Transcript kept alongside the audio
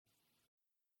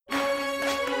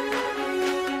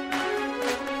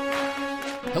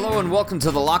Hello and welcome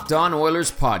to the Locked On Oilers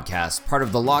podcast, part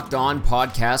of the Locked On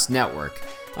Podcast Network.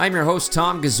 I'm your host,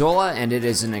 Tom Gazzola, and it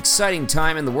is an exciting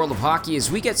time in the world of hockey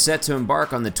as we get set to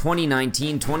embark on the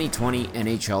 2019-2020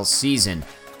 NHL season.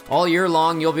 All year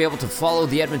long, you'll be able to follow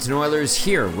the Edmonton Oilers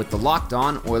here with the Locked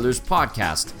On Oilers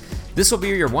podcast. This will be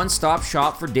your one-stop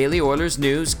shop for daily Oilers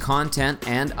news, content,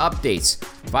 and updates.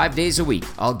 5 days a week,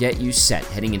 I'll get you set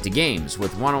heading into games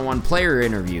with one-on-one player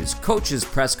interviews, coaches'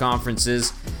 press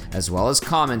conferences, as well as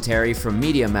commentary from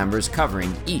media members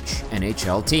covering each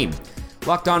NHL team.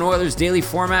 Locked On Oilers daily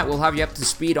format will have you up to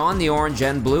speed on the orange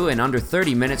and blue in under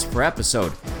 30 minutes per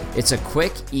episode. It's a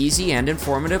quick, easy, and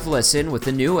informative listen with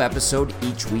a new episode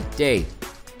each weekday.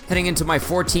 Heading into my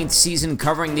 14th season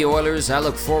covering the Oilers, I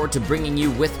look forward to bringing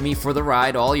you with me for the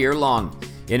ride all year long.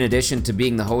 In addition to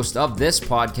being the host of this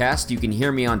podcast, you can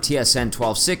hear me on TSN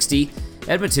 1260,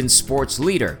 Edmonton's sports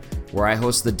leader, where I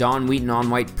host the Don Wheaton on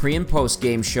White pre- and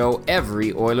post-game show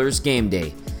every Oilers game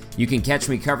day. You can catch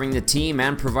me covering the team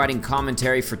and providing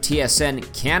commentary for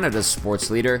TSN, Canada's sports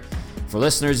leader. For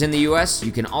listeners in the US,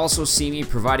 you can also see me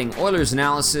providing Oilers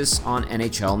analysis on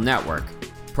NHL Network.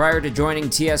 Prior to joining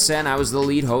TSN, I was the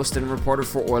lead host and reporter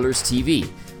for Oilers TV,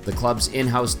 the club's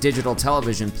in-house digital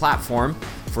television platform.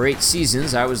 For 8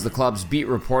 seasons, I was the club's beat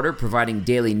reporter, providing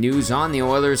daily news on the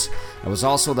Oilers. I was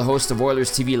also the host of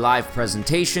Oilers TV live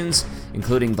presentations,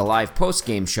 including the live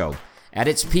post-game show. At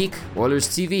its peak, Oilers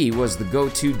TV was the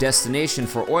go-to destination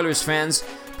for Oilers fans,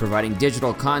 providing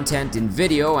digital content in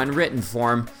video and written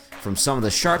form from some of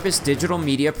the sharpest digital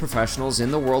media professionals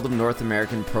in the world of North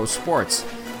American pro sports.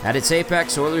 At its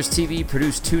apex, Oilers TV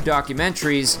produced 2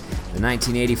 documentaries, the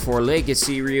 1984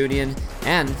 Legacy Reunion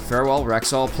and Farewell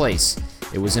Rexall Place.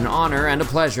 It was an honor and a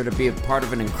pleasure to be a part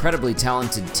of an incredibly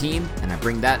talented team, and I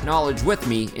bring that knowledge with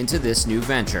me into this new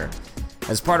venture.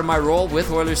 As part of my role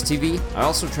with Oilers TV, I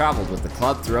also traveled with the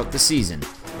club throughout the season.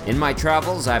 In my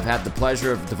travels, I've had the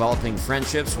pleasure of developing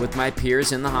friendships with my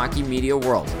peers in the hockey media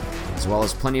world, as well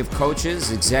as plenty of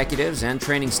coaches, executives, and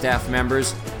training staff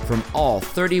members from all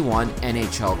 31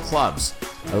 NHL clubs.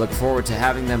 I look forward to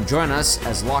having them join us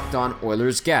as Locked On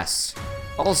Oilers guests.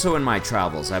 Also in my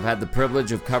travels, I've had the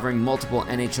privilege of covering multiple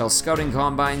NHL scouting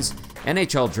combines,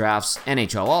 NHL drafts,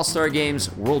 NHL All-Star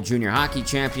games, World Junior Hockey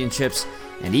Championships,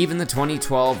 and even the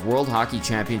 2012 World Hockey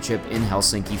Championship in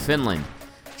Helsinki, Finland.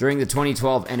 During the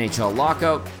 2012 NHL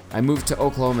lockout, I moved to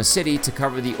Oklahoma City to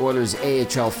cover the Oilers'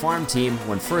 AHL farm team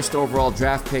when first overall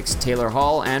draft picks Taylor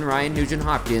Hall and Ryan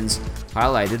Nugent-Hopkins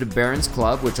highlighted a Barons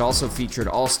club, which also featured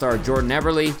All-Star Jordan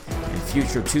Eberle and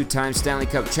future 2-time Stanley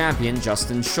Cup champion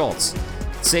Justin Schultz.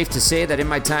 It's safe to say that in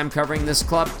my time covering this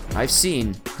club, I've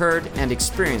seen, heard, and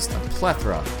experienced a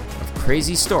plethora of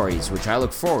crazy stories which I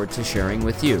look forward to sharing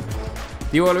with you.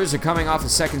 The Oilers are coming off a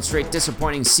second straight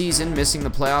disappointing season, missing the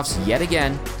playoffs yet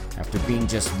again after being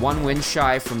just 1 win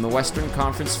shy from the Western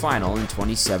Conference Final in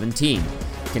 2017.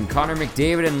 Can Connor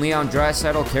McDavid and Leon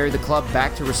Draisaitl carry the club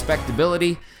back to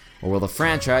respectability, or will the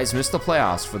franchise miss the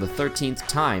playoffs for the 13th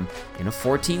time in a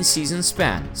 14-season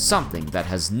span, something that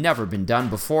has never been done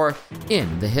before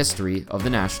in the history of the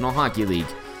National Hockey League?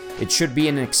 It should be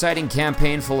an exciting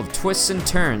campaign full of twists and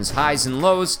turns, highs and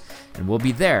lows, and we'll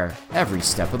be there every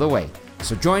step of the way.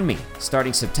 So join me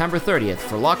starting September 30th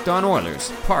for Locked On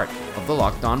Oilers, part of the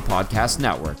Locked On Podcast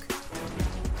Network.